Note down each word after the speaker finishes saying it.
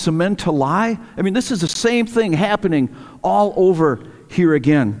some men to lie? I mean, this is the same thing happening all over here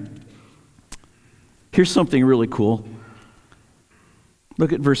again. Here's something really cool.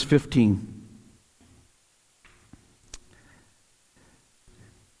 Look at verse 15.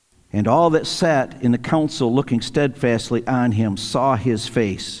 And all that sat in the council, looking steadfastly on him, saw his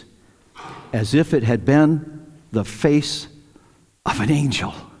face, as if it had been the face of an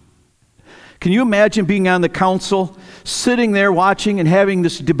angel. Can you imagine being on the council, sitting there watching and having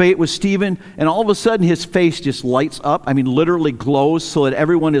this debate with Stephen, and all of a sudden his face just lights up, I mean literally glows, so that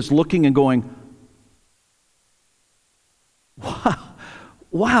everyone is looking and going,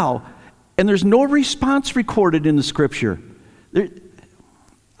 wow. And there's no response recorded in the scripture.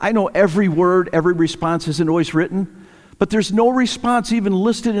 I know every word, every response isn't always written, but there's no response even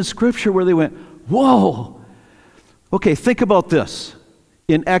listed in scripture where they went, whoa. Okay, think about this.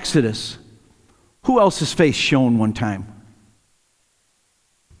 In Exodus, who else's face shone one time?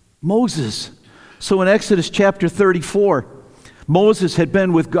 Moses. So in Exodus chapter 34, Moses had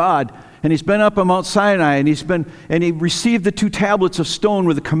been with God, and he's been up on Mount Sinai, and he received the 2 tablets of stone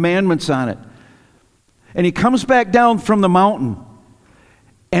with the commandments on it. And he comes back down from the mountain,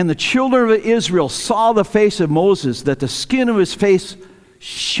 and the children of Israel saw the face of Moses, that the skin of his face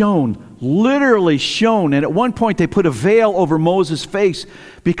shone, literally shone. And at one point they put a veil over Moses' face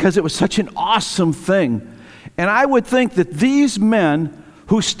because it was such an awesome thing. And I would think that these men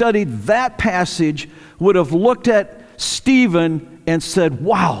who studied that passage would have looked at Stephen and said,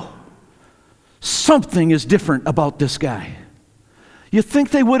 wow, something is different about this guy. You think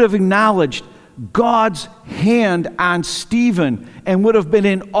they would have acknowledged God's hand on Stephen and would have been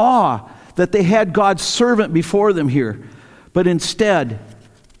in awe that they had God's servant before them here. But instead,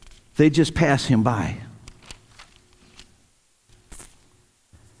 they just pass him by.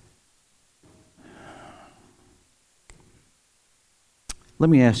 Let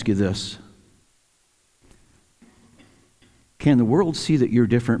me ask you this. Can the world see that you're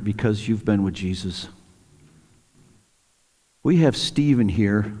different because you've been with Jesus? We have Stephen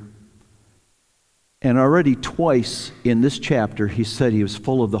here, and already twice in this chapter he said he was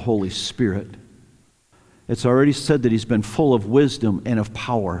full of the Holy Spirit. It's already said that he's been full of wisdom and of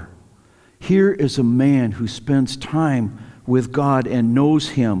power. Here is a man who spends time with God and knows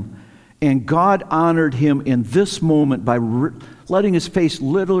him, and God honored him in this moment by letting his face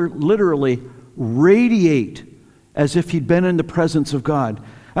literally radiate as if he'd been in the presence of God.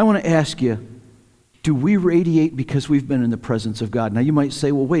 I want to ask you, do we radiate because we've been in the presence of God? Now you might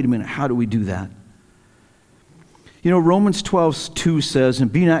say, well, wait a minute, how do we do that? You know, Romans 12:2 says,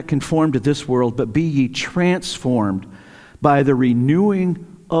 and be not conformed to this world, but be ye transformed by the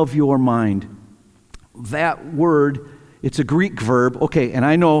renewing of your mind. That word, it's a Greek verb. Okay, and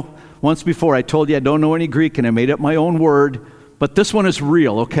I know once before I told you I don't know any Greek and I made up my own word, but this one is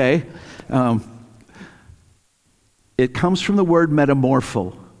real, okay? It comes from the word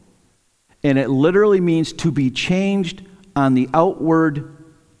metamorpho, and it literally means to be changed on the outward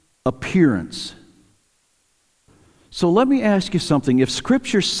appearance. So let me ask you something. If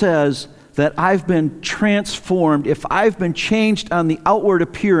Scripture says that I've been transformed, if I've been changed on the outward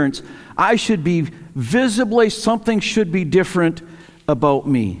appearance, I should be visibly, something should be different about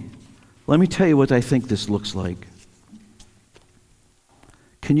me. Let me tell you what I think this looks like.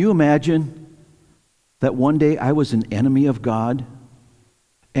 Can you imagine that one day I was an enemy of God?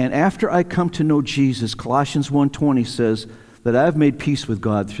 And after I come to know Jesus, Colossians 1:20 says that I've made peace with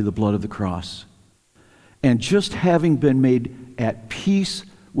God through the blood of the cross. And just having been made at peace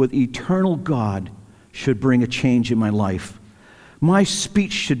with eternal God should bring a change in my life. My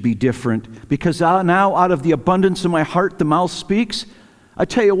speech should be different because now out of the abundance of my heart the mouth speaks. I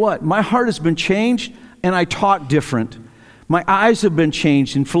tell you what, my heart has been changed and I talk different. My eyes have been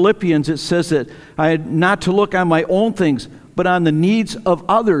changed. In Philippians it says that I had not to look on my own things but on the needs of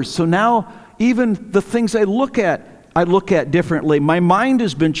others. So now even the things I look at differently. My mind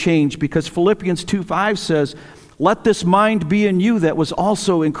has been changed because Philippians 2:5 says, let this mind be in you that was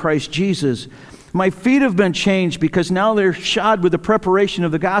also in Christ Jesus. My feet have been changed because now they're shod with the preparation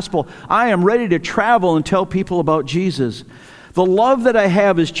of the gospel. I am ready to travel and tell people about Jesus. The love that I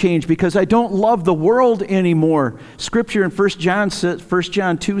have has changed because I don't love the world anymore. Scripture in 1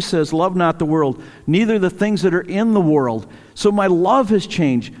 John 2 says, love not the world, neither the things that are in the world. So my love has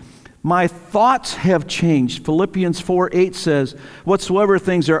changed. My thoughts have changed. Philippians 4:8 says, whatsoever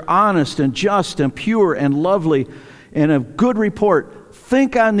things are honest and just and pure and lovely and of good report,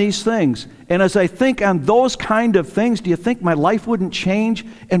 think on these things. And as I think on those kind of things, do you think my life wouldn't change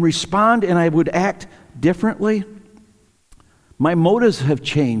and respond and I would act differently? My motives have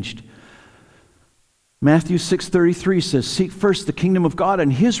changed. Matthew 6:33 says, seek first the kingdom of God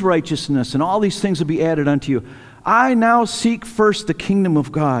and his righteousness, and all these things will be added unto you. I now seek first the kingdom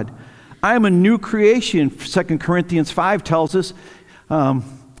of God. I am a new creation. 2 Corinthians 5 tells us,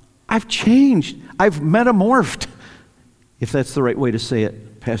 I've changed. I've metamorphed, if that's the right way to say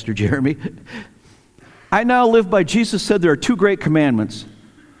it, Pastor Jeremy. I now live by, Jesus said there are two great commandments.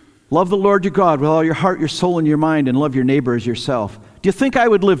 Love the Lord your God with all your heart, your soul, and your mind, and love your neighbor as yourself. Do you think I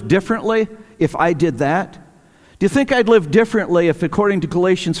would live differently if I did that? Do you think I'd live differently if, according to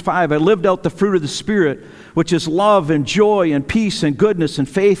Galatians 5, I lived out the fruit of the Spirit, which is love and joy and peace and goodness and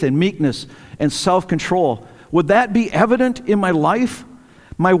faith and meekness and self-control? Would that be evident in my life?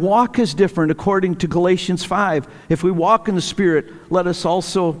 My walk is different according to Galatians 5. If we walk in the Spirit,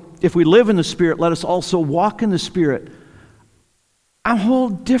 if we live in the Spirit, let us also walk in the Spirit. I'm a whole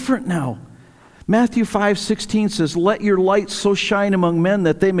different now. Matthew 5:16 says, let your light so shine among men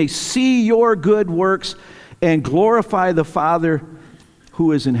that they may see your good works and glorify the Father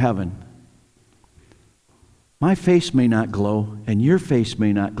who is in heaven. My face may not glow, and your face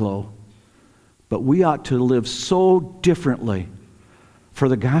may not glow, but we ought to live so differently for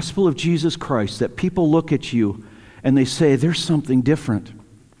the gospel of Jesus Christ that people look at you and they say, there's something different.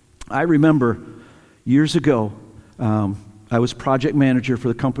 I remember years ago, I was project manager for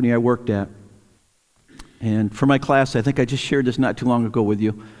the company I worked at. And for my class, I think I just shared this not too long ago with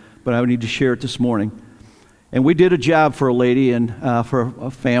you, but I would need to share it this morning. And we did a job for a lady and for a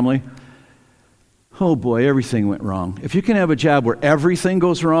family. Oh boy, everything went wrong. If you can have a job where everything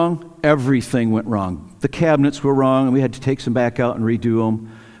goes wrong, everything went wrong. The cabinets were wrong, and we had to take some back out and redo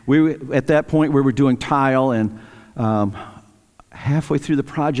them. At that point, we were doing tile, and halfway through the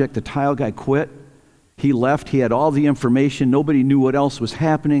project, the tile guy quit. He left. He had all the information. Nobody knew what else was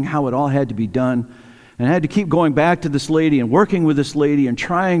happening, how it all had to be done. And I had to keep going back to this lady and working with this lady and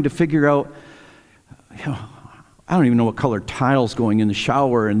trying to figure out, I don't even know what color tile's going in the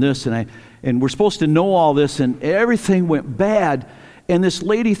shower and this, and we're supposed to know all this, and everything went bad. And this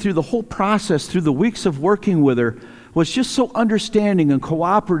lady, through the whole process, through the weeks of working with her, was just so understanding and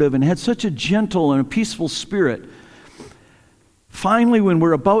cooperative and had such a gentle and a peaceful spirit. Finally, when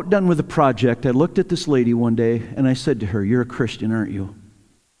we're about done with the project, I looked at this lady one day and I said to her, you're a Christian, aren't you?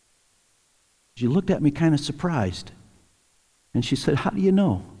 She looked at me kind of surprised. And she said, how do you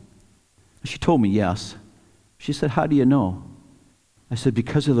know? She told me yes. She said, how do you know? I said,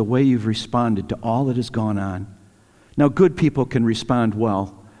 because of the way you've responded to all that has gone on. Now, good people can respond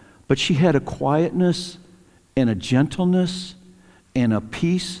well, but she had a quietness and a gentleness and a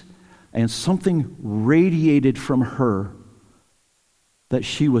peace, and something radiated from her that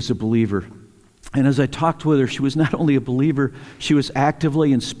she was a believer. And as I talked with her, she was not only a believer, she was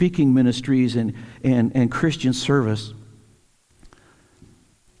actively in speaking ministries and Christian service.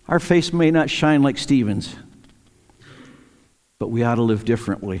 Our face may not shine like Stephen's, but we ought to live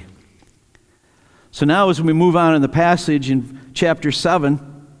differently. So now as we move on in the passage in chapter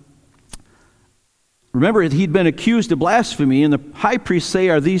 7, remember he'd been accused of blasphemy, and the high priests say,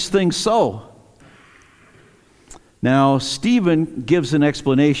 are these things so? Now Stephen gives an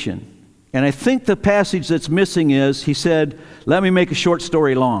explanation. And I think the passage that's missing is, he said, let me make a short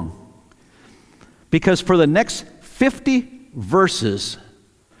story long. Because for the next 50 verses,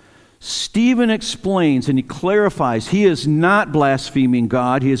 Stephen explains and he clarifies he is not blaspheming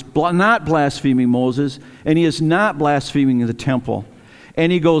God, he is not blaspheming Moses, and he is not blaspheming the temple.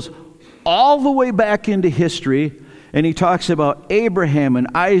 And he goes all the way back into history, and he talks about Abraham and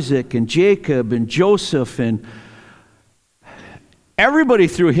Isaac and Jacob and Joseph and everybody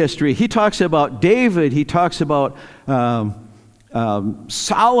through history. He talks about David, he talks about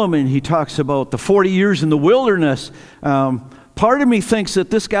Solomon, he talks about the 40 years in the wilderness. Part of me thinks that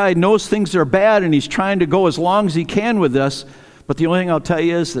this guy knows things are bad and he's trying to go as long as he can with this, but the only thing I'll tell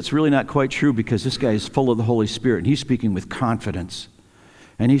you is that's really not quite true, because this guy is full of the Holy Spirit and he's speaking with confidence.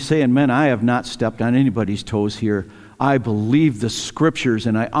 And he's saying, men, I have not stepped on anybody's toes here. I believe the scriptures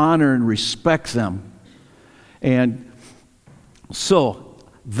and I honor and respect them. And so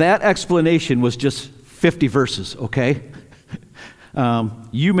that explanation was just 50 verses, okay?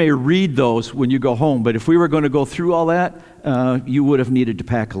 You may read those when you go home, but if we were going to go through all that, you would have needed to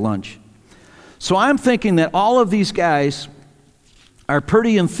pack a lunch. So I'm thinking that all of these guys are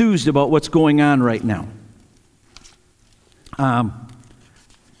pretty enthused about what's going on right now.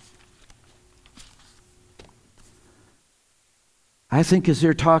 I think as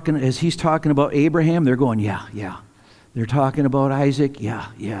he's talking about Abraham, they're going, yeah. They're talking about Isaac,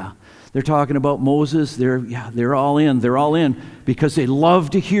 yeah. They're talking about Moses, they're all in, because they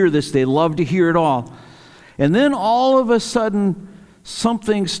love to hear this, they love to hear it all. And then all of a sudden,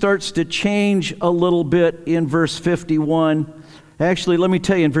 something starts to change a little bit in verse 51. Actually, let me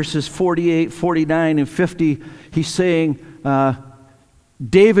tell you, in verses 48, 49, and 50, he's saying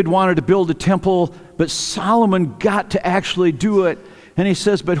David wanted to build a temple, but Solomon got to actually do it. And he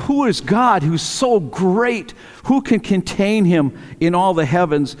says, but who is God who's so great? Who can contain him in all the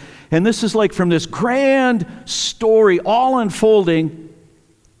heavens? And this is like from this grand story all unfolding.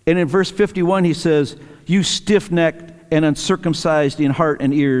 And in verse 51, he says, you stiff-necked and uncircumcised in heart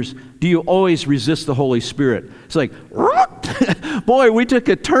and ears, do you always resist the Holy Spirit? It's like, boy, we took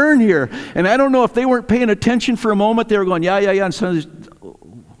a turn here. And I don't know if they weren't paying attention for a moment. They were going, yeah. And so,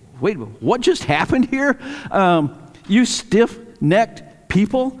 wait, what just happened here? You stiff-necked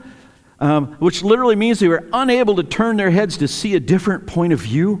people, which literally means they were unable to turn their heads to see a different point of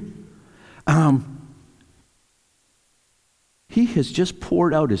view. He has just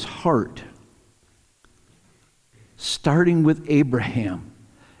poured out his heart, starting with Abraham,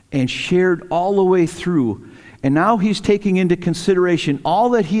 and shared all the way through. And now he's taking into consideration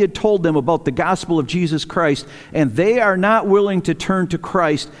all that he had told them about the gospel of Jesus Christ, and they are not willing to turn to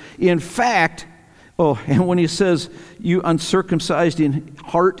Christ. In fact, and when he says, you uncircumcised in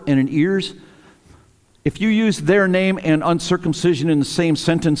heart and in ears, if you use their name and uncircumcision in the same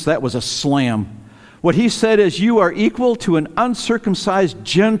sentence, that was a slam. What he said is, you are equal to an uncircumcised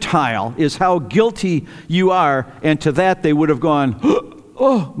Gentile, is how guilty you are. And to that they would have gone,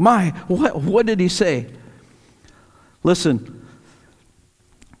 oh my, what did he say? Listen,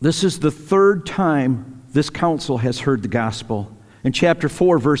 this is the third time this council has heard the gospel. In chapter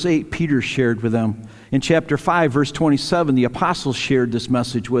 4, verse 8, Peter shared with them. In chapter 5, verse 27, the apostles shared this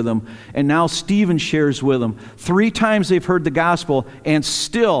message with them. And now Stephen shares with them. 3 times they've heard the gospel, and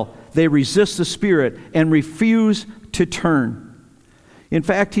still they resist the Spirit and refuse to turn. In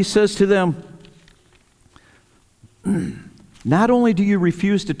fact, he says to them, not only do you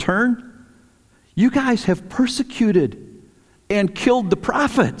refuse to turn, you guys have persecuted and killed the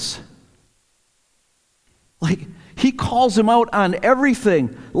prophets. Like, he calls them out on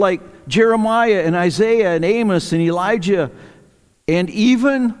everything, like Jeremiah and Isaiah and Amos and Elijah, and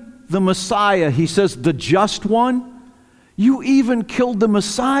even the Messiah. He says, the just one, you even killed the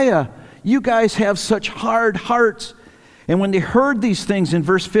Messiah. You guys have such hard hearts. And when they heard these things in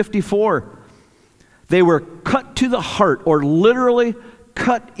verse 54, they were cut to the heart, or literally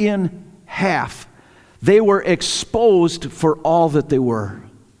cut in half. They were exposed for all that they were.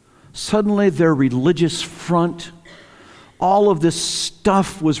 Suddenly their religious front, all of this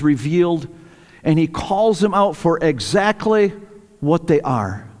stuff was revealed, and he calls them out for exactly what they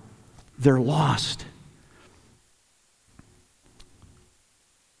are. They're lost.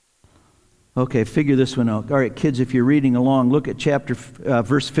 Okay, figure this one out. All right, kids, if you're reading along, look at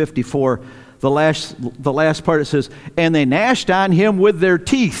verse 54. The last part, it says, and they gnashed on him with their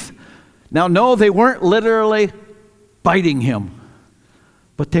teeth. Now, no, they weren't literally biting him,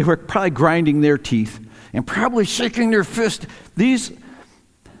 but they were probably grinding their teeth and probably shaking their fist. These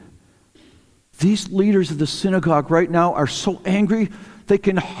leaders of the synagogue right now are so angry, they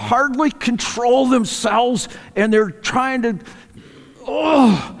can hardly control themselves, and they're trying to,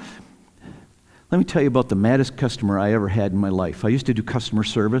 Let me tell you about the maddest customer I ever had in my life. I used to do customer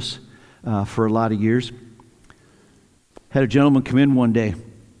service for a lot of years. Had a gentleman come in one day,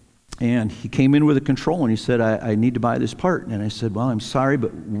 and he came in with a control, and he said, I need to buy this part. And I said, well, I'm sorry,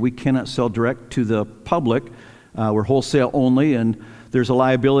 but we cannot sell direct to the public. We're wholesale only, and there's a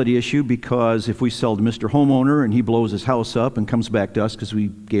liability issue because if we sell to Mr. Homeowner and he blows his house up and comes back to us because we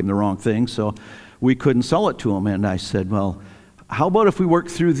gave him the wrong thing, so we couldn't sell it to him. And I said, well, how about if we work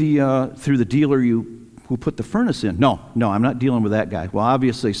through the dealer who put the furnace in? No, I'm not dealing with that guy. Well,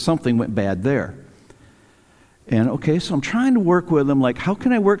 obviously something went bad there. And okay, so I'm trying to work with him, like, how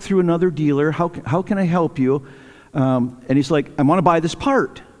can I work through another dealer? How can I help you? And he's like, I want to buy this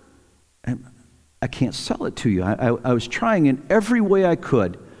part. And I can't sell it to you. I was trying in every way I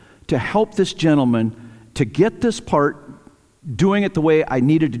could to help this gentleman to get this part, doing it the way I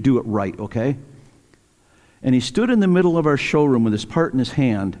needed to do it right, okay? And he stood in the middle of our showroom with his part in his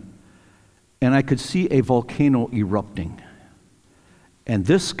hand, and I could see a volcano erupting. And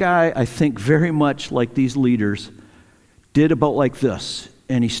this guy, I think very much like these leaders, did about like this.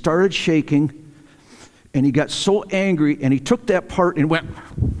 And he started shaking, and he got so angry, and he took that part and went,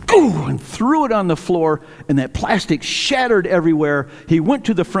 ooh, and threw it on the floor, and that plastic shattered everywhere. He went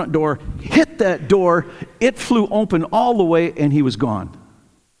to the front door, hit that door, it flew open all the way, and he was gone.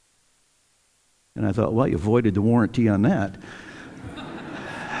 And I thought, well, you avoided the warranty on that.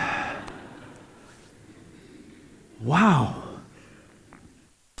 Wow.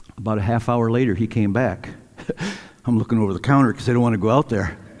 About a half hour later, he came back. I'm looking over the counter because I don't want to go out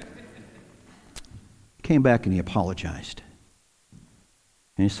there. Came back and he apologized.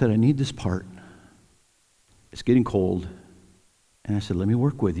 And he said, I need this part. It's getting cold. And I said, let me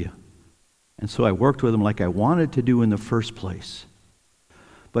work with you. And so I worked with him like I wanted to do in the first place.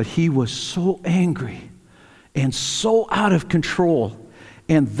 But he was so angry and so out of control.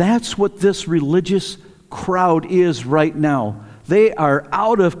 And that's what this religious crowd is right now. They are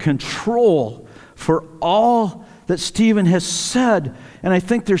out of control for all that Stephen has said. And I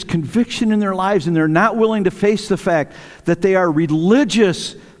think there's conviction in their lives, and they're not willing to face the fact that they are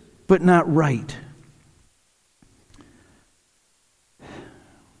religious but not right.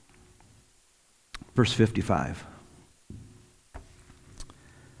 Verse 55.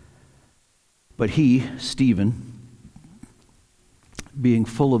 But he, Stephen, being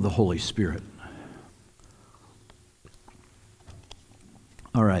full of the Holy Spirit.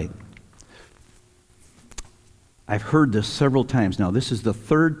 All right. I've heard this several times now. This is the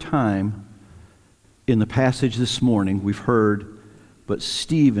third time in the passage this morning we've heard, but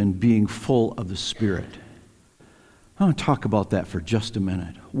Stephen being full of the Spirit. I want to talk about that for just a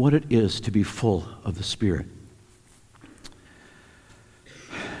minute. What it is to be full of the Spirit.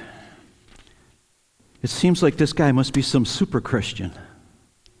 It seems like this guy must be some super Christian.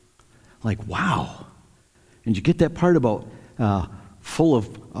 Like, wow. And you get that part about full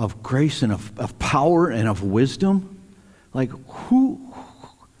of grace and of power and of wisdom? Like,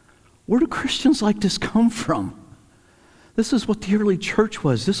 where do Christians like this come from? This is what the early church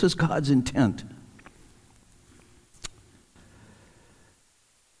was. This is God's intent.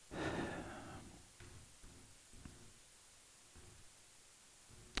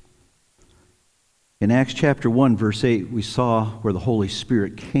 In Acts chapter 1, verse 8, we saw where the Holy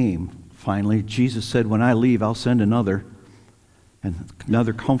Spirit came. Finally, Jesus said, when I leave, I'll send another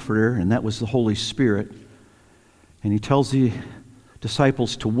comforter, and that was the Holy Spirit. And he tells the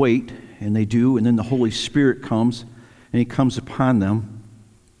disciples to wait, and they do, and then the Holy Spirit comes, and he comes upon them.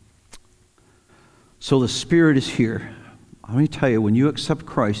 So the Spirit is here. Let me tell you, when you accept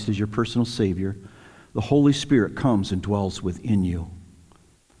Christ as your personal Savior, the Holy Spirit comes and dwells within you.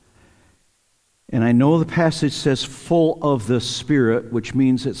 And I know the passage says full of the Spirit, which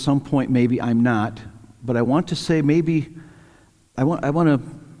means at some point maybe I'm not. But I want to say maybe, I want to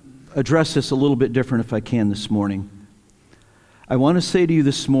address this a little bit different if I can this morning. I want to say to you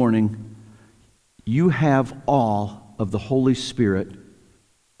this morning, you have all of the Holy Spirit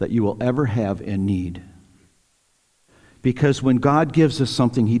that you will ever have and need. Because when God gives us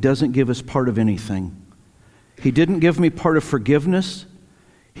something, He doesn't give us part of anything. He didn't give me part of forgiveness.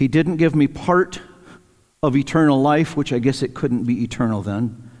 He didn't give me part of eternal life, which I guess it couldn't be eternal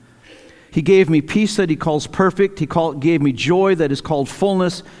then. He gave me peace that He calls perfect. He gave me joy that is called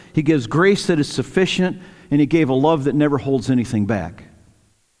fullness. He gives grace that is sufficient. And He gave a love that never holds anything back.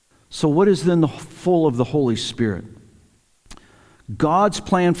 So what is then the full of the Holy Spirit? God's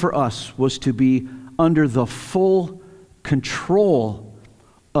plan for us was to be under the full control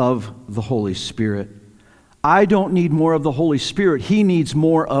of the Holy Spirit. I don't need more of the Holy Spirit. He needs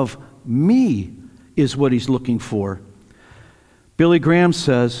more of me, is what He's looking for. Billy Graham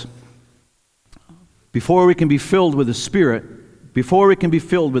says, before we can be filled with the Spirit, before we can be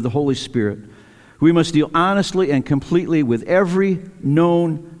filled with the Holy Spirit, we must deal honestly and completely with every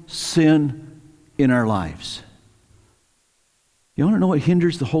known sin in our lives. You want to know what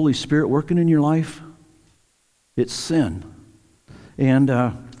hinders the Holy Spirit working in your life? It's sin. And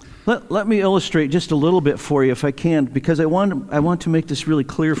let me illustrate just a little bit for you if I can, because I want to make this really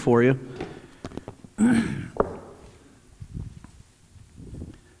clear for you.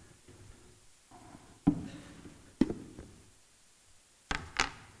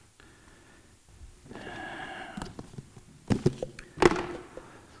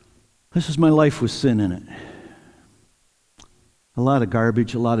 This is my life with sin in it. A lot of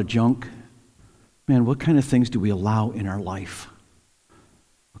garbage, a lot of junk. Man, what kind of things do we allow in our life?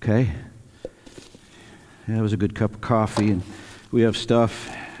 Okay? That was a good cup of coffee, and we have stuff.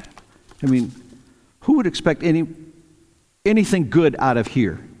 I mean, who would expect anything good out of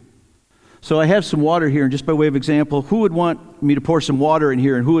here? So I have some water here, and just by way of example, who would want me to pour some water in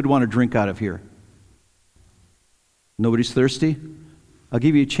here, and who would want to drink out of here? Nobody's thirsty? I'll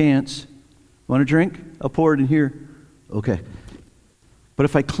give you a chance. Want a drink? I'll pour it in here. Okay. But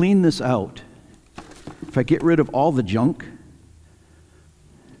if I clean this out, if I get rid of all the junk,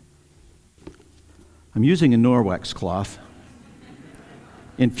 I'm using a Norwex cloth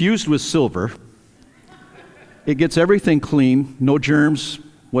infused with silver. It gets everything clean, no germs.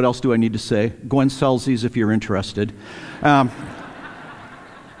 What else do I need to say? Gwen sells these if you're interested.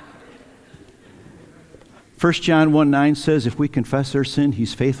 1 John 1:9 says, if we confess our sin,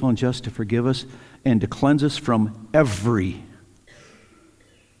 he's faithful and just to forgive us and to cleanse us from every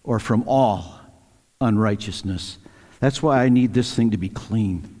or from all unrighteousness. That's why I need this thing to be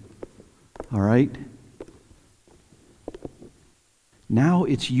clean. All right? Now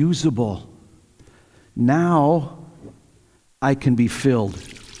it's usable. Now I can be filled.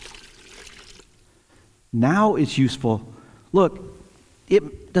 Now it's useful. Look,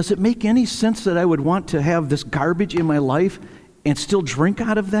 does it make any sense that I would want to have this garbage in my life and still drink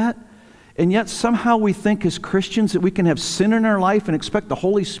out of that? And yet somehow we think as Christians that we can have sin in our life and expect the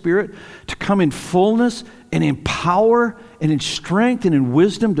Holy Spirit to come in fullness and in power and in strength and in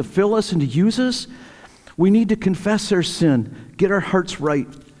wisdom to fill us and to use us. We need to confess our sin, get our hearts right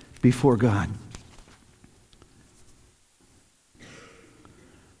before God.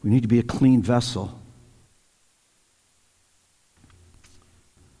 We need to be a clean vessel.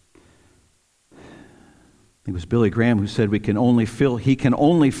 I think it was Billy Graham who said he can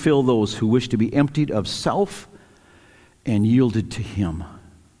only fill those who wish to be emptied of self and yielded to him.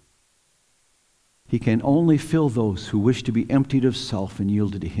 He can only fill those who wish to be emptied of self and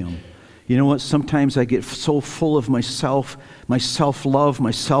yielded to him. You know what? Sometimes I get so full of myself, my self-love,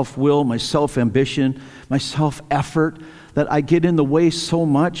 my self-will, my self-ambition, my self-effort, that I get in the way so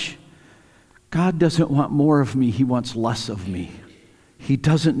much. God doesn't want more of me. He wants less of me. He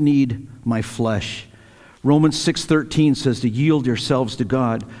doesn't need my flesh. Romans 6:13 says to yield yourselves to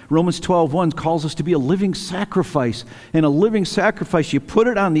God. Romans 12:1 calls us to be a living sacrifice. And a living sacrifice, you put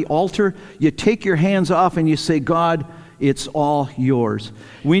it on the altar, you take your hands off and you say, God, it's all yours.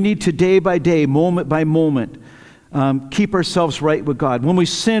 We need to day by day, moment by moment, keep ourselves right with God. When we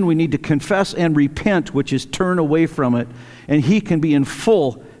sin, we need to confess and repent, which is turn away from it. And he can be in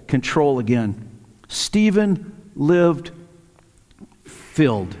full control again. Stephen lived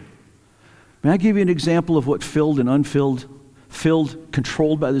filled. May I give you an example of what filled and unfilled, filled,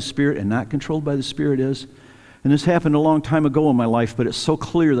 controlled by the Spirit and not controlled by the Spirit is? And this happened a long time ago in my life, but it's so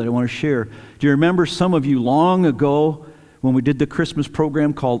clear that I want to share. Do you remember some of you long ago when we did the Christmas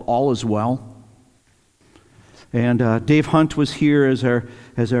program called All Is Well? And Dave Hunt was here as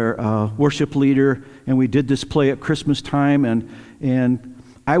our worship leader, and we did this play at Christmas time, and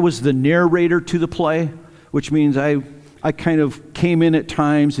I was the narrator to the play, which means I kind of came in at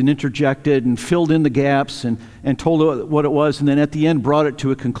times and interjected and filled in the gaps and told what it was, and then at the end brought it to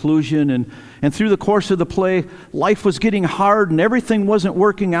a conclusion. And through the course of the play, life was getting hard and everything wasn't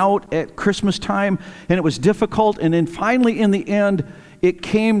working out at Christmas time, and it was difficult. And then finally in the end, it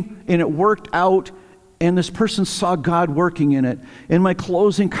came and it worked out, and this person saw God working in it. In my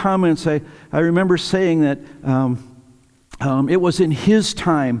closing comments, I remember saying that it was in His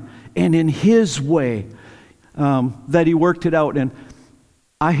time and in His way that He worked it out. And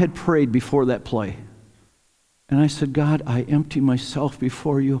I had prayed before that play. And I said, God, I empty myself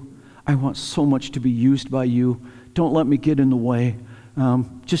before you. I want so much to be used by you. Don't let me get in the way.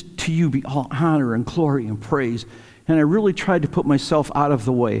 Just to you be all honor and glory and praise. And I really tried to put myself out of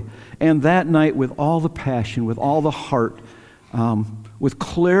the way. And that night, with all the passion, with all the heart, with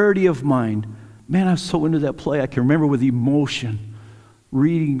clarity of mind, man, I was so into that play. I can remember with emotion,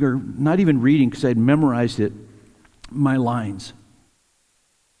 reading, or not even reading because I'd memorized it, my lines.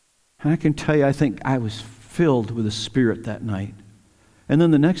 And I can tell you, I think I was filled with the Spirit that night. And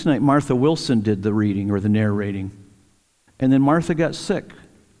then the next night, Martha Wilson did the reading or the narrating. And then Martha got sick.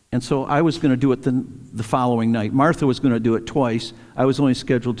 And so I was going to do it the following night. Martha was going to do it twice. I was only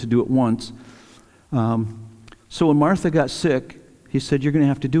scheduled to do it once. So when Martha got sick, he said, you're going to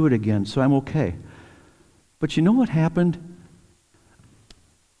have to do it again. So I'm okay. But you know what happened?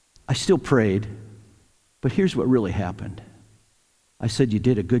 I still prayed. But here's what really happened. I said, you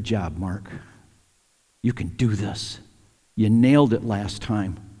did a good job, Mark. You can do this. You nailed it last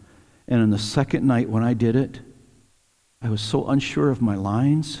time. And on the second night when I did it, I was so unsure of my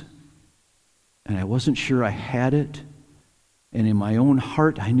lines, and I wasn't sure I had it. And in my own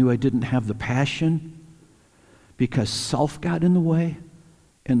heart, I knew I didn't have the passion because self got in the way,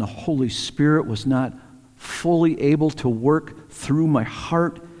 and the Holy Spirit was not fully able to work through my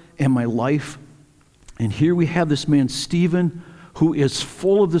heart and my life. And here we have this man, Stephen, who is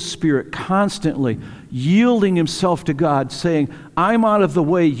full of the Spirit, constantly yielding himself to God, saying, I'm out of the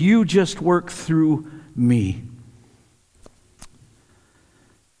way, you just work through me.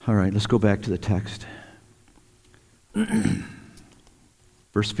 All right, let's go back to the text.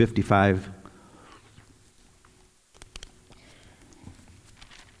 Verse 55.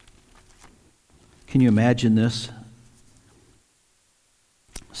 Can you imagine this?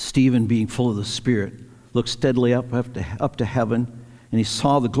 Stephen, being full of the Spirit, looks steadily up to heaven. and he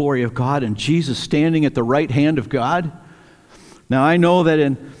saw the glory of God and Jesus standing at the right hand of God. Now I know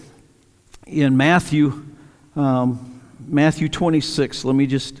that in Matthew 26,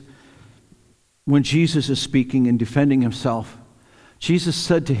 when Jesus is speaking and defending himself, Jesus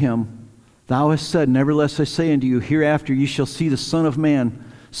said to him, "Thou hast said, nevertheless I say unto you, hereafter ye shall see the Son of Man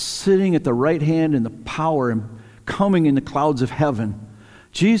sitting at the right hand in the power and coming in the clouds of heaven."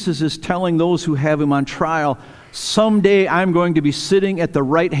 Jesus is telling those who have him on trial, someday I'm going to be sitting at the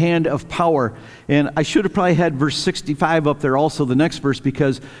right hand of power. And I should have probably had verse 65 up there also, the next verse,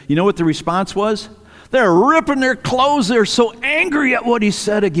 because you know what the response was? They're ripping their clothes. They're so angry at what he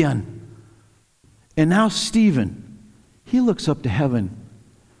said again. And now Stephen, he looks up to heaven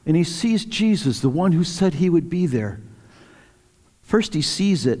and he sees Jesus, the one who said he would be there. First he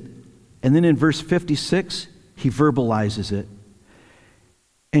sees it, and then in verse 56, he verbalizes it.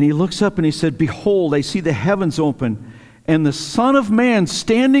 And he looks up and he said, "Behold, I see the heavens open, and the Son of Man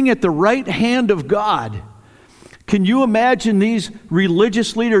standing at the right hand of God." Can you imagine these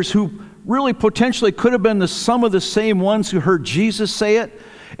religious leaders who really potentially could have been some of the same ones who heard Jesus say it,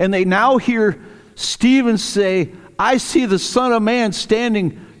 and they now hear Stephen say, "I see the Son of Man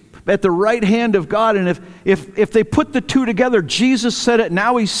standing at the right hand of God." And if they put the two together, Jesus said it,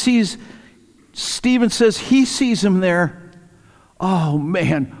 now he sees, Stephen says he sees him there. Oh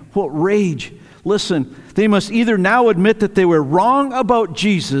man, what rage. Listen, they must either now admit that they were wrong about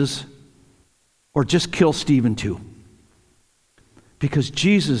Jesus or just kill Stephen too. Because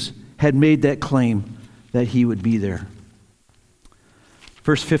Jesus had made that claim that he would be there.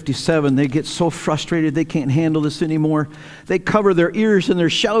 Verse 57, they get so frustrated they can't handle this anymore. They cover their ears and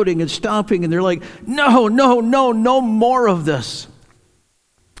they're shouting and stomping and they're like, "No, no, no, no more of this."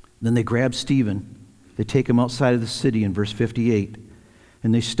 Then they grab Stephen. They take him outside of the city in verse 58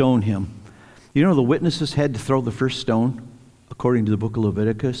 and they stone him. You know, the witnesses had to throw the first stone according to the book of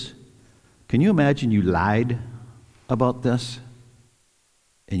Leviticus. Can you imagine you lied about this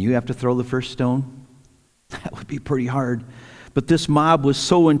and you have to throw the first stone? That would be pretty hard. But this mob was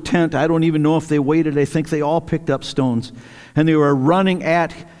so intent, I don't even know if they waited. I think they all picked up stones. And they were running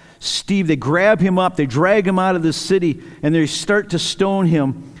at Steve. They grab him up, they drag him out of the city, and they start to stone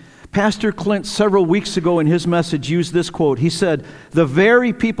him. Pastor Clint, several weeks ago in his message, used this quote. He said, "The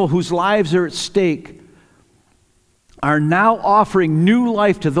very people whose lives are at stake are now offering new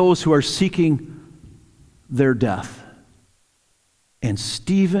life to those who are seeking their death." And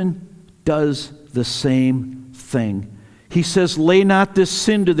Stephen does the same thing. He says, "Lay not this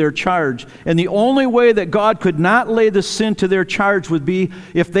sin to their charge." And the only way that God could not lay the sin to their charge would be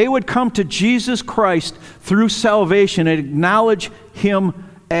if they would come to Jesus Christ through salvation and acknowledge him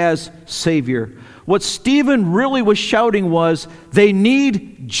as Savior. What Stephen really was shouting was, they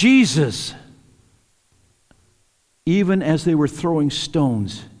need Jesus. Even as they were throwing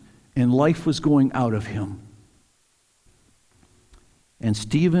stones and life was going out of him. And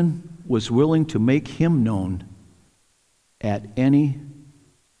Stephen was willing to make him known at any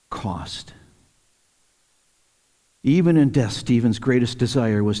cost. Even in death, Stephen's greatest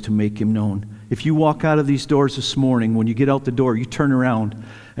desire was to make him known. If you walk out of these doors this morning, when you get out the door, you turn around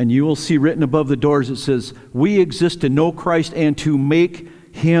and you will see written above the doors, it says, "We exist to know Christ and to make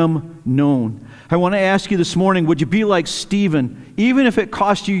him known." I want to ask you this morning, would you be like Stephen, even if it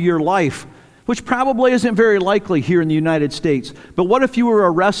cost you your life, which probably isn't very likely here in the United States. But what if you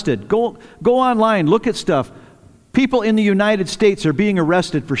were arrested? Go online, look at stuff. People in the United States are being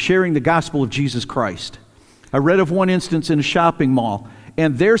arrested for sharing the gospel of Jesus Christ. I read of one instance in a shopping mall,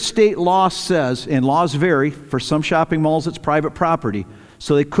 and their state law says, and laws vary, for some shopping malls it's private property,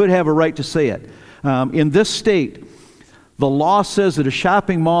 so they could have a right to say it. In this state, the law says that a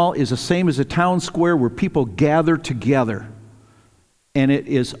shopping mall is the same as a town square where people gather together, and it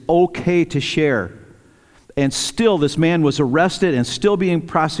is okay to share. And still, this man was arrested and still being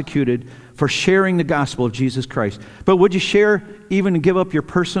prosecuted for sharing the gospel of Jesus Christ. But would you share, even give up your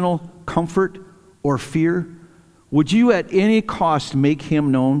personal comfort or fear? Would you at any cost make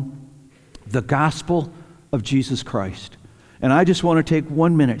him known? The gospel of Jesus Christ. And I just want to take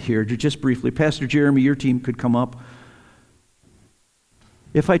 1 minute here to just briefly, Pastor Jeremy, your team could come up.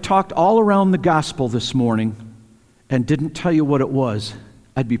 If I talked all around the gospel this morning and didn't tell you what it was,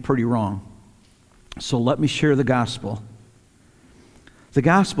 I'd be pretty wrong. So let me share the gospel. The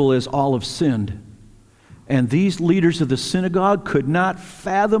gospel is all have sinned. And these leaders of the synagogue could not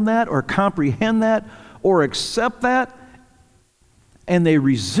fathom that or comprehend that or accept that. And they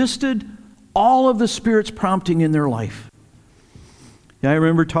resisted all of the Spirit's prompting in their life. Yeah, I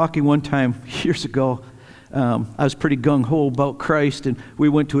remember talking one time years ago I was pretty gung-ho about Christ, and we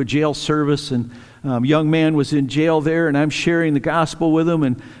went to a jail service, and a young man was in jail there, and I'm sharing the gospel with him,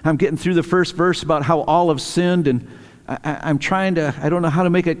 and I'm getting through the first verse about how all have sinned, and I'm trying to, I don't know how to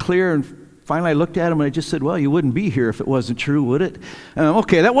make it clear, and finally I looked at him and I just said, well, you wouldn't be here if it wasn't true, would it?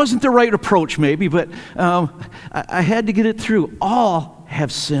 Okay, that wasn't the right approach maybe, but I had to get it through. All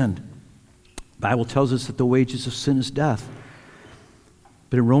have sinned. The Bible tells us that the wages of sin is death.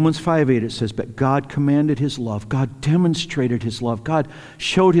 But in Romans 5:8 it says, but God commanded his love. God demonstrated his love. God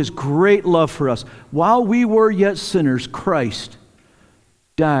showed his great love for us. While we were yet sinners, Christ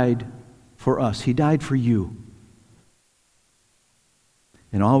died for us. He died for you.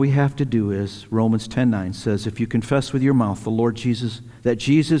 And all we have to do is, Romans 10:9 says, if you confess with your mouth the Lord Jesus, that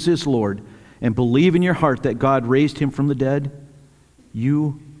Jesus is Lord, and believe in your heart that God raised him from the dead,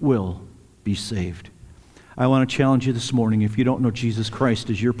 you will be saved. I want to challenge you this morning, if you don't know Jesus Christ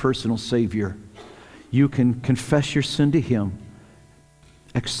as your personal Savior, you can confess your sin to him,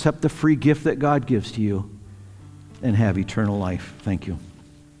 accept the free gift that God gives to you, and have eternal life. Thank you.